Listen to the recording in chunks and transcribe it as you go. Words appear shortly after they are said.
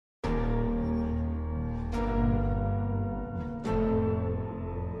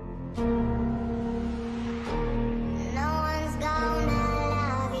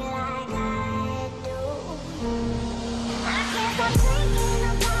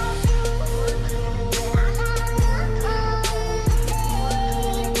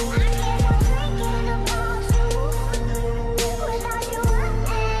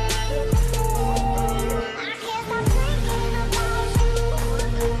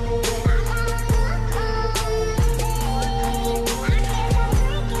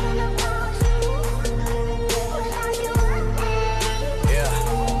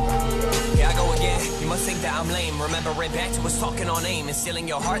and stealing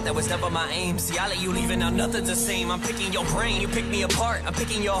your heart, that was never my aim. See, I let you leave and now nothing's the same. I'm picking your brain, you pick me apart. I'm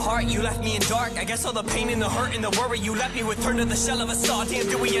picking your heart, you left me in dark. I guess all the pain and the hurt and the worry you left me with turned to the shell of a saw. Damn,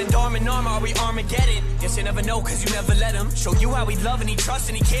 do we end arm in arm, or are we Armageddon? Guess you never know, cause you never let him show you how he love and he trust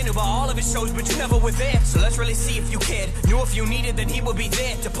and he can do. But all of it shows, but you never were there. So let's really see if you cared. Knew if you needed, then he would be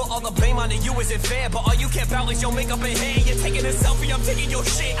there. To put all the blame onto you isn't fair, but all you care about is your makeup and hair. You're taking a selfie, I'm taking your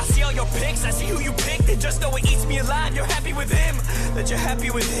shit. I see all your pics, I see who you picked, and just know it eats me alive. You're happy with him, that you're happy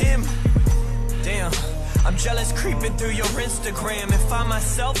with him. Damn, I'm jealous creeping through your Instagram and find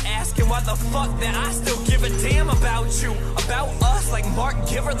myself asking why the fuck that I still give a damn about you, about us. Like Mark,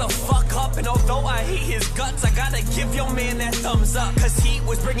 give her the fuck up. And although I hate his guts, I gotta give your man that thumbs up, cause he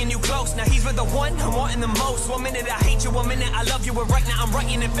was bringing you close. Now he's with the one I'm wanting the most. 1 minute I hate you, 1 minute I love you, and right now I'm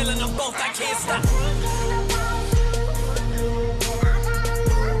writing and feeling them both. I can't stop.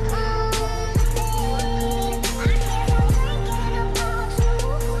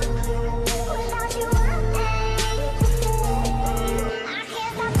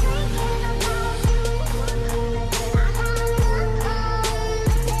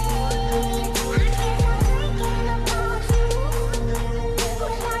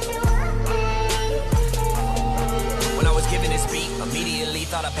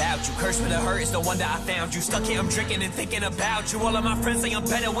 Thought about you, cursed with a hurt is the one that I found you. Stuck here, I'm drinking and thinking about you. All of my friends say I'm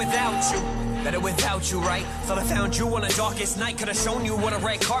better without you. Better without you, right? Thought I found you on the darkest night. Could've shown you what a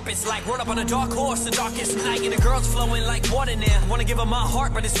red carpet's like. Rode up on a dark horse the darkest night. And the girl's flowing like water now. Wanna give her my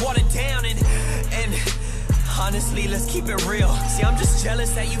heart, but it's watered down. And honestly, let's keep it real. See, I'm just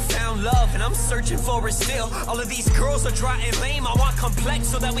jealous that you found love, and I'm searching for it still. All of these girls are dry and lame. I want complex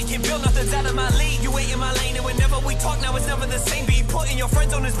so that we can build. Nothing's out of my league. You ain't in my lane, and whenever we talk now, it's never the same. Be putting your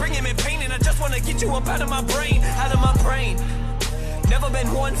friends on is bringing me pain, and I just wanna get you up out of my brain, out of my brain. Never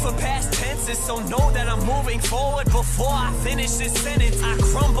been one for past tenses, so know that I'm moving forward before I finish this sentence. I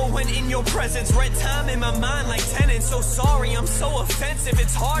crumble when in your presence, red time in my mind like tenants. So sorry, I'm so offensive,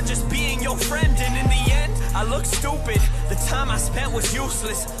 it's hard just being your friend. And in the end, I look stupid, the time I spent was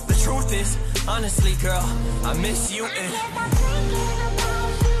useless. The truth is, honestly girl, I miss you and